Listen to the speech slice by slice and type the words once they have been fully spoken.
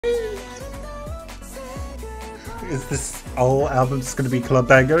Is this all albums gonna be club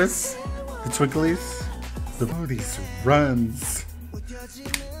bangers? The Twinglies? Oh, these runs.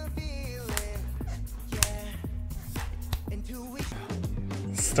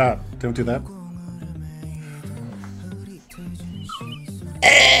 Stop. Don't do that.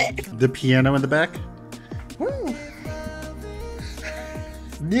 The piano in the back. Woo.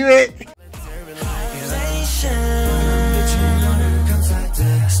 Knew it!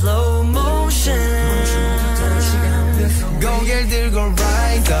 Slow motion. 고개를 들고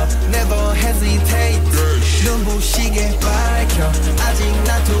rise up, never hesitate. 눈부시게 밝혀, 아직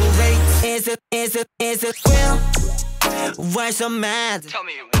not too late. Is it real? Why so mad? Tell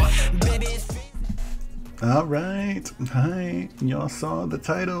me what. Baby, it's Alright, hi, y'all saw the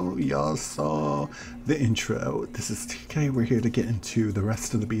title, y'all saw the intro. This is TK, we're here to get into the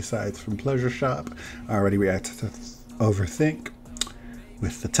rest of the B-sides from Pleasure Shop. I already reacted to Overthink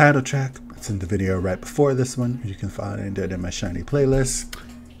with the title track. It's in the video right before this one. You can find it in my shiny playlist.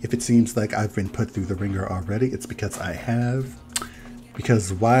 If it seems like I've been put through the ringer already, it's because I have.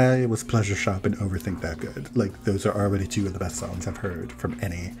 Because why was Pleasure Shop and Overthink that good? Like, those are already two of the best songs I've heard from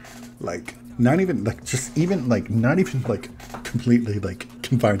any, like, not even, like, just even, like, not even, like, completely, like,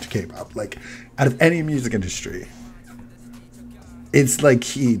 confined to K-pop. Like, out of any music industry, it's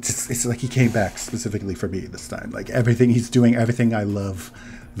like it's like he came back specifically for me this time. Like, everything he's doing, everything I love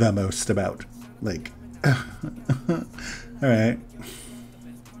the most about. Like, alright.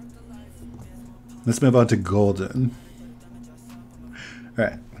 Let's move on to Golden.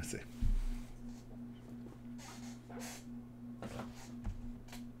 Alright, let's see.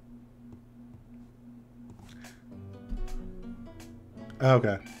 Oh,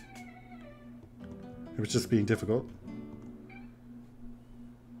 okay. It was just being difficult.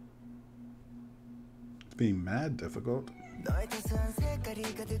 It's being mad difficult.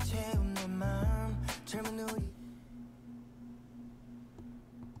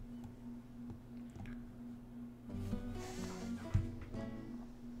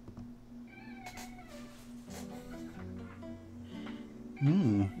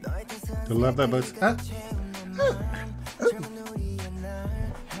 I love that voice. Ah.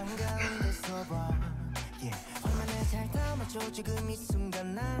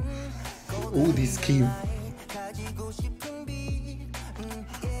 Oh, these key.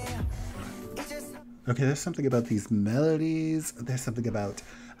 Okay, there's something about these melodies. There's something about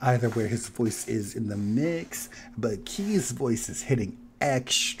either where his voice is in the mix, but Key's voice is hitting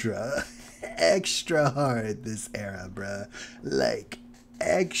extra hard this era, bruh. Like,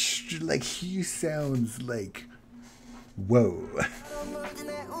 extra, like, he sounds like, whoa.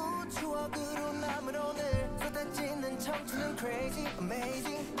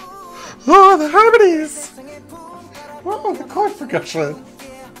 Oh, the harmonies! Whoa, the chord progression!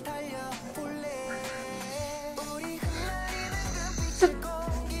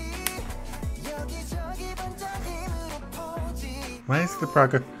 Why is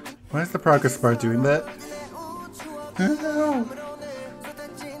the progress bar doing that?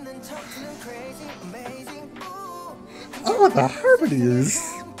 Oh, the harmonies!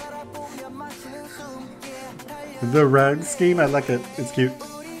 The rhyme scheme, I like it. It's cute.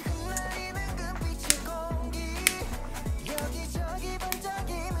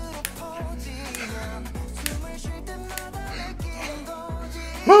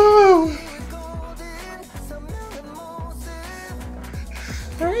 Oh!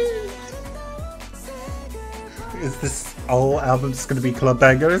 Is this all albums gonna be club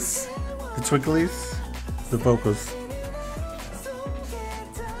bangers? The Twinglies? The vocals.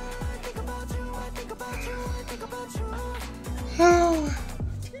 Oh.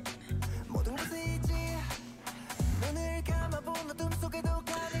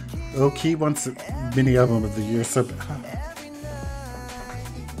 Key wants a mini album of the year, so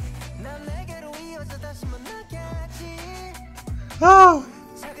oh!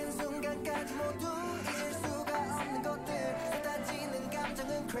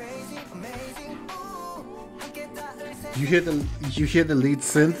 You hear the lead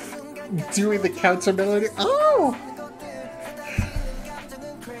synth doing the counter melody. Oh!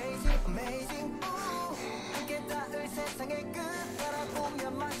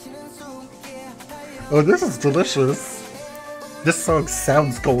 Oh, this is delicious. This song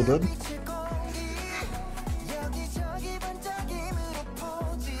sounds golden.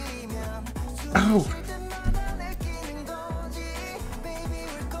 Oh!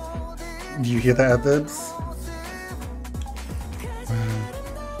 Do you hear the ad-libs?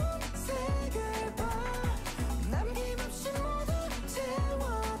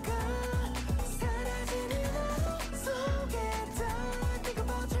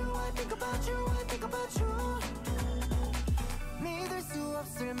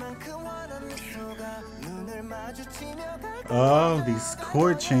 Oh, these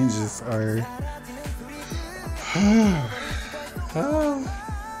chord changes are.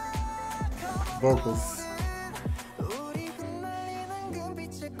 Vocals.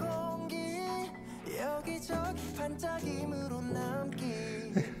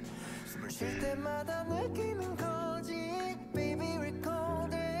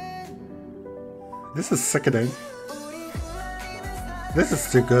 This is sickening. This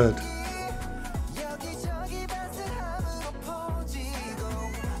is too good.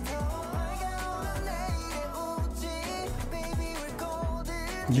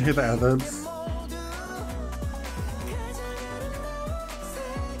 You hear the ad-libs?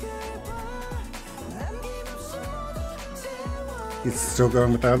 He's still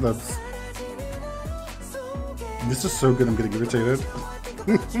going with ad-libs. This is so good, I'm getting irritated.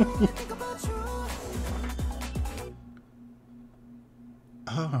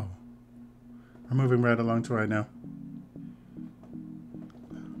 Oh. We're moving right along to right now.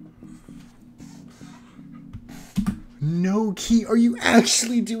 No, Key, are you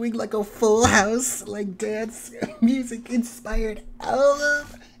actually doing like a full house, like dance music inspired album?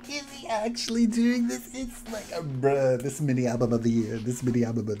 Is he actually doing this? It's like a bruh, this mini album of the year, this mini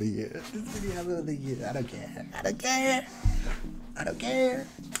album of the year, this mini album of the year. I don't care. I don't care. I don't care.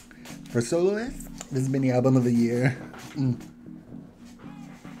 For soloists, this mini album of the year.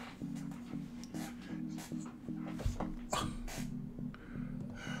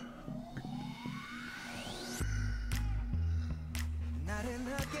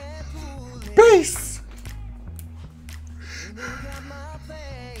 Bass!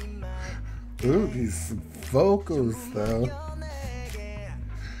 Ooh, these vocals though.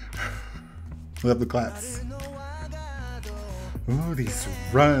 Love the claps. Ooh, these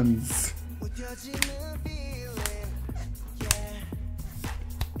runs.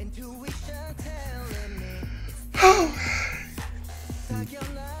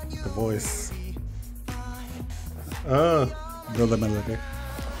 The voice. Oh, love the melody.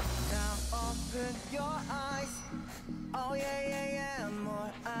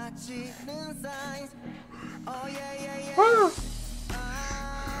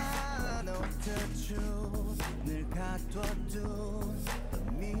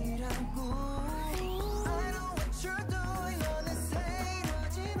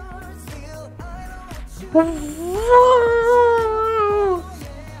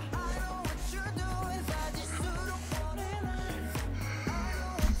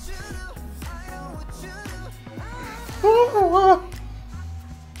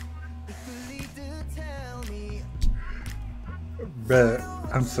 Bruh,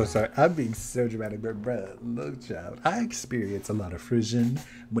 I'm so sorry. I'm being so dramatic, but bruh, look, child. I experience a lot of frisson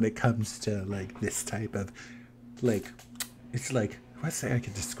when it comes to like this type of like, it's like, let's say I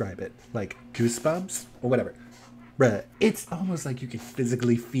can describe it, like goosebumps or whatever. Bruh, it's almost like you can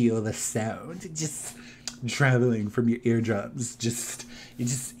physically feel the sound just traveling from your eardrums. It's just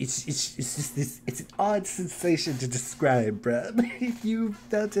this, it's an odd sensation to describe, bruh. If you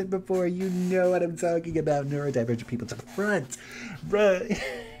felt it before, you know what I'm talking about. Neurodivergent people to the front, bruh.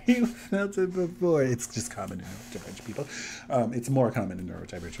 You felt it before. It's just common in neurodivergent people. It's more common in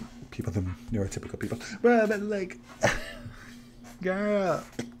neurodivergent people than neurotypical people, bruh. But like, girl.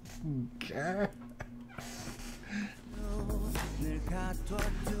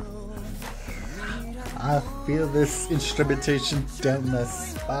 I feel this instrumentation down my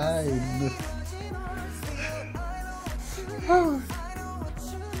spine.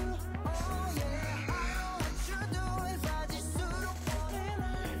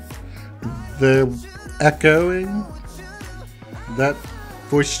 The echoing, that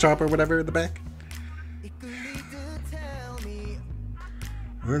voice chop or whatever in the back.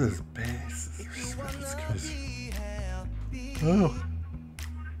 Where is this bass? It's crazy. Oh.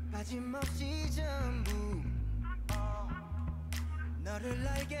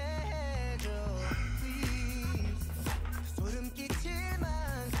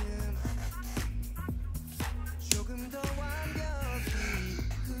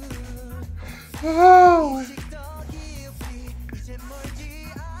 Oh.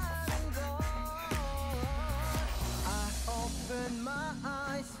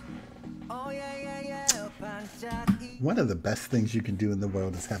 One of the best things you can do in the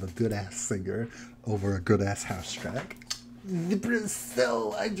world is have a good ass singer over a good ass house track. It's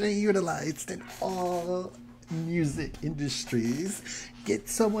so underutilized in all music industries. Get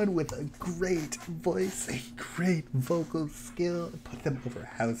someone with a great voice, a great vocal skill, put them over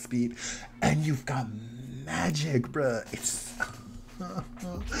house beat, and you've got magic, bruh. It's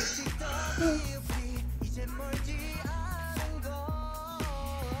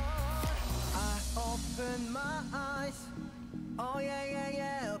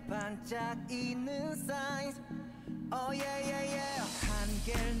반짝이는 signs. Oh yeah yeah yeah.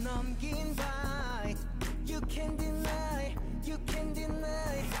 한계를 넘긴 vibe. You can deny, you can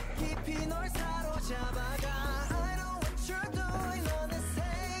deny. 깊이 널 사로잡아가. I know what you're doing. 너는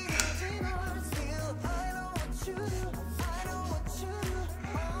say it on still. I know what you do. I know what you do.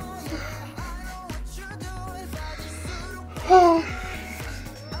 Oh yeah. I know what you're doing. 빠질수록.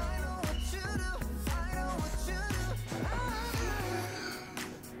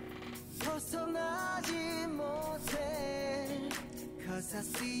 I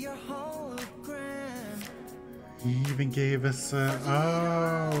see your hologram. He even gave us a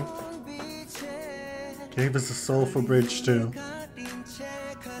gave us a soulful bridge too.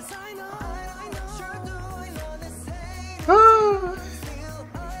 Ah.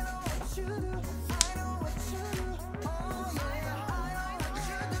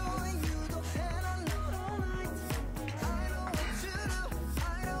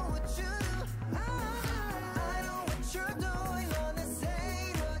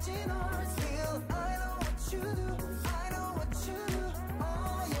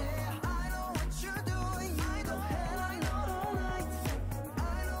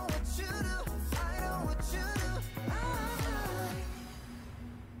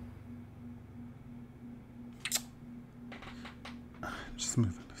 Just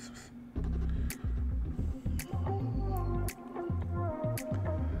moving.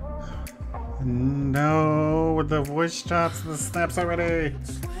 No, the voice chops, the snaps already.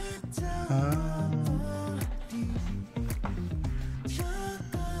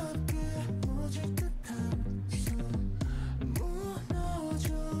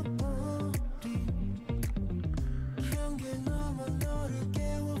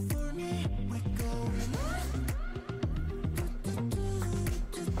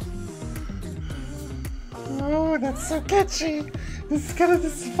 Oh, that's so catchy. This is kind of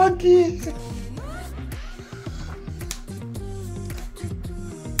this funky.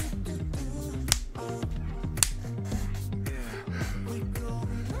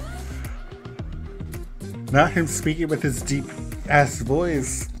 Not him speaking with his deep ass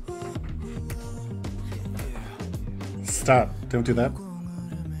voice. Stop. Don't do that.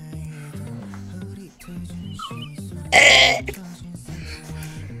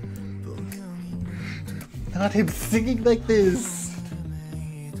 Not him singing like this.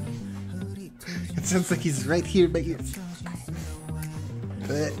 It sounds like he's right here in my ears.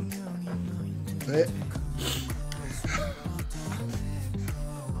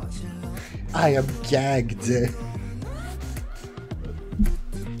 I am gagged.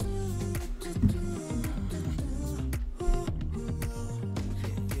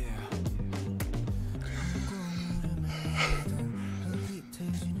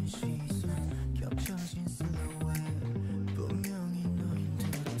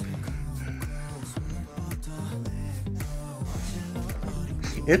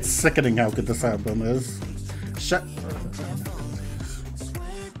 It's sickening how good this album is. Shut.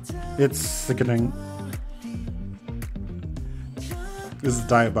 It's sickening. This is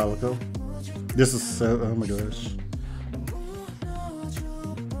diabolical. This is so. Oh my gosh.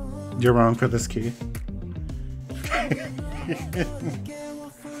 You're wrong for this key.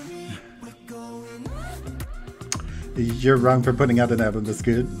 You're wrong for putting out an album this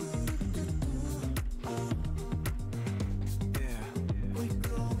good.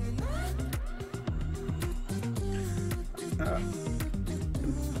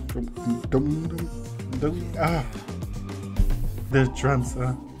 The drums,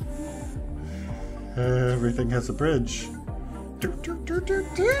 everything has a bridge.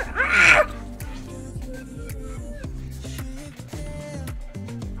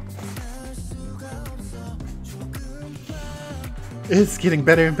 It's getting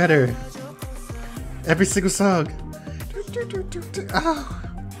better and better. Every single song.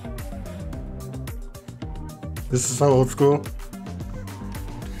 This is so old school.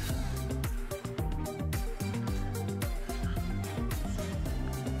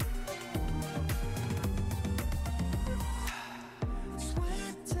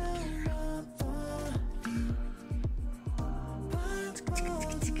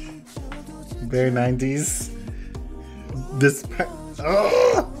 Very 90s. This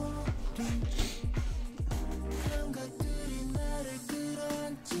oh!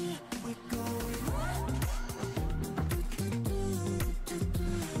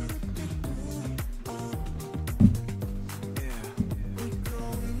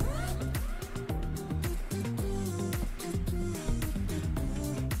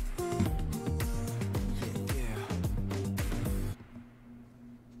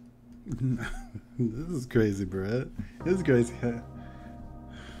 This is crazy, bro. This is crazy.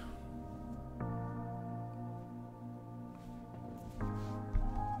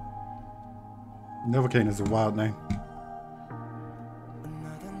 Novacaine is a wild name.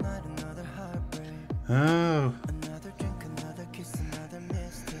 Oh.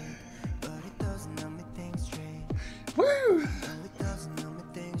 Woo!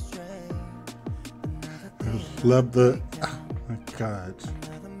 Love the. Oh my god.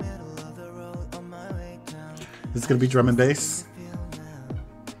 This is gonna be drum and bass.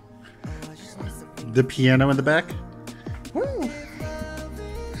 The piano in the back. Woo!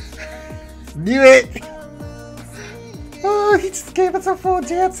 Knew it! Oh, he just gave us a full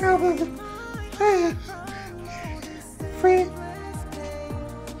dance album. Free.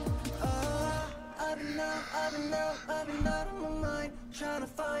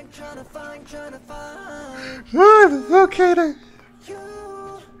 Oh, the locator.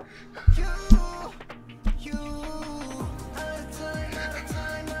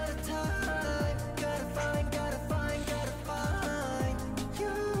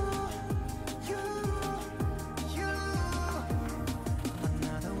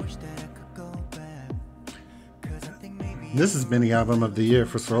 This is mini album of the year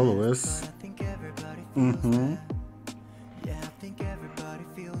for soloists.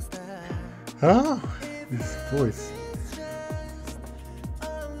 Oh, his voice.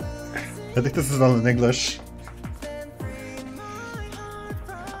 I think this is all in English.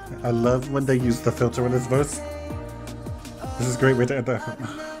 I love when they use the filter in his voice. This is a great way to end that.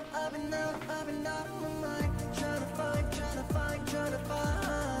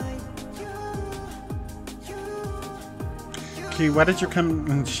 Key, why did you come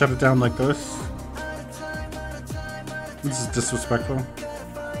and shut it down like this? This is disrespectful.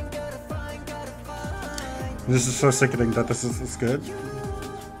 This is so sickening that this is this good.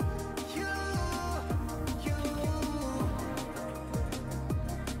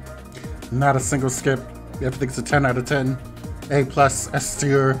 Not a single skip. Everything's a 10 out of 10. A plus, S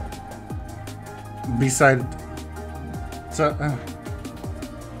tier. B-side. So,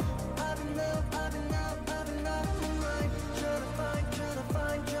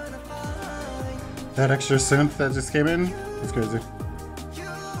 that extra synth that just came in is crazy.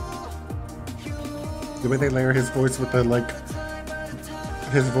 The way they layer his voice with the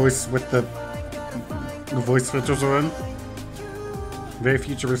the voice filters on. Very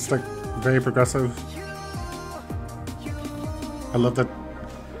futuristic, very progressive. I love that.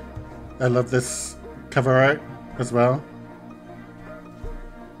 I love this cover art as well.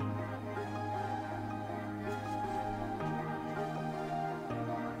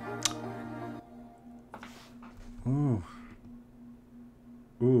 Ooh.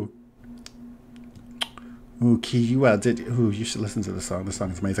 Ooh. Ooh, Key, you outdid. Ooh, you should listen to the song. The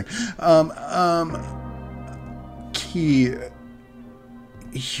song is amazing. Key,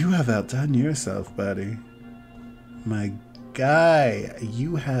 you have outdone yourself, buddy. My guy,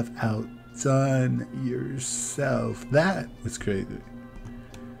 you have outdone yourself. That was crazy.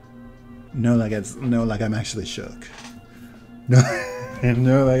 No, like I'm actually shook. No.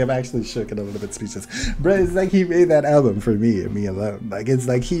 No, like I'm actually shook and a little bit speechless. Bro, it's like he made that album for me and me alone. Like it's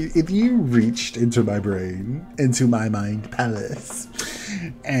like if you reached into my brain, into my mind palace,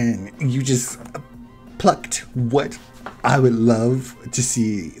 and you just plucked what I would love to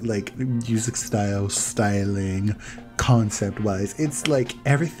see, like music style, styling, concept-wise. It's like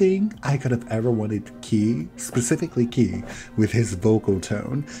everything I could have ever wanted Key, specifically Key, with his vocal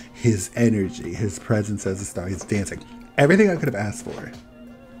tone, his energy, his presence as a star, his dancing. Everything I could have asked for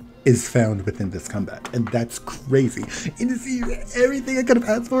is found within this comeback, and that's crazy. And to see everything I could have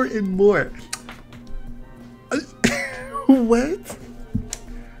asked for and more. What?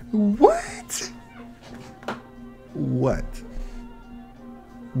 What? What?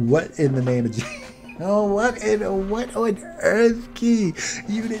 What in the name of Jesus? Oh, what on earth, Key?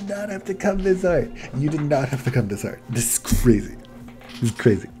 You did not have to come this hard. You did not have to come this hard. This is crazy. This is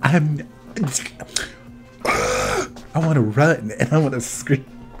crazy. I want to run and I want to scream.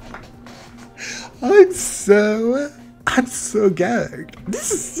 I'm so gagged.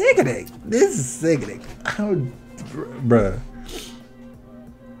 This is sickening. This is sickening. How, bruh.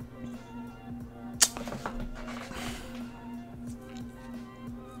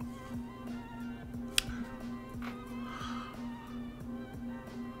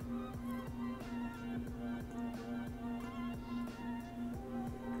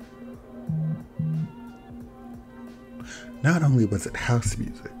 Not only was it house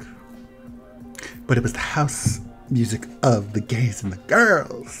music, but it was the house music of the gays and the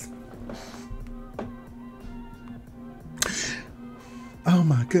girls. Oh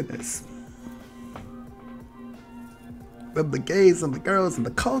my goodness. Of the gays and the girls and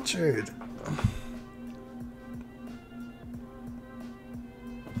the cultured.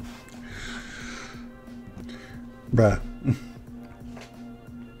 Bruh.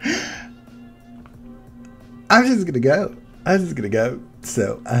 I'm just gonna go. I'm just gonna go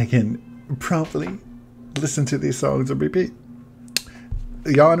so I can promptly listen to these songs on repeat.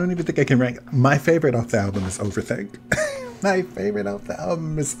 Y'all, I don't even think I can rank. My favorite off the album is Overthink. My favorite off the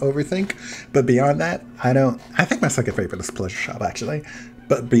album is Overthink. But beyond that, I think my second favorite is Pleasure Shop, actually.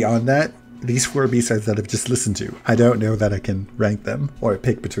 But beyond that, these 4 B-sides that I've just listened to, I don't know that I can rank them or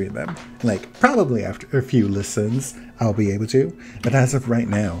pick between them. Like, probably after a few listens, I'll be able to. But as of right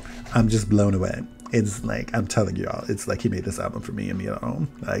now, I'm just blown away. It's like, I'm telling y'all, it's like he made this album for me and me alone.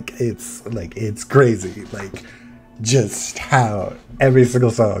 Like, it's crazy. Like, just how every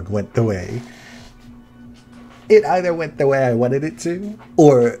single song went the way. It either went the way I wanted it to,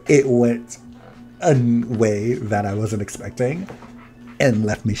 or it went a way that I wasn't expecting and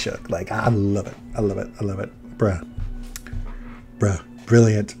left me shook. Like, I love it. I love it. I love it. Bruh.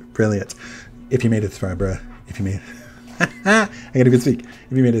 Brilliant. Brilliant. If you made it this far, bruh. If you made it. I can't even speak.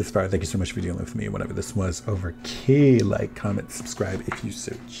 If you made it this far, thank you so much for dealing with me whenever this was over key. Like, comment, subscribe if you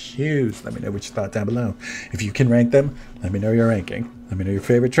so choose. Let me know what you thought down below. If you can rank them, let me know your ranking. Let me know your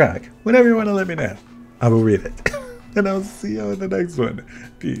favorite track. Whatever you want to let me know, I will read it. And I'll see you in the next one.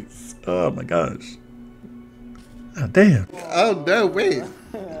 Peace. Oh my gosh. Oh damn. Oh no, wait.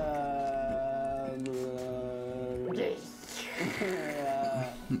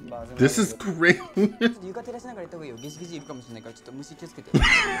 This is great.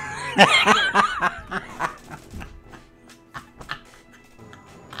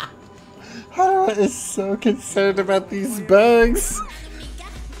 Haruha is so concerned about these bugs.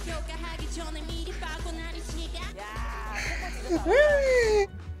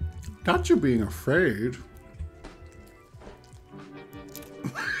 Not you being afraid.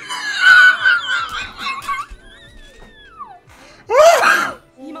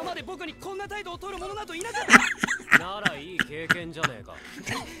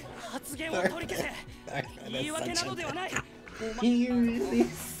 He really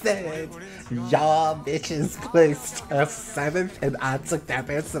said, y'all bitches placed a 7th and I took that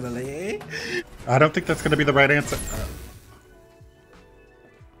personally. I don't think that's gonna be the right answer.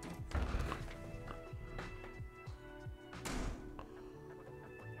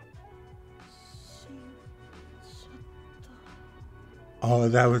 Oh,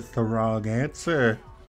 that was the wrong answer.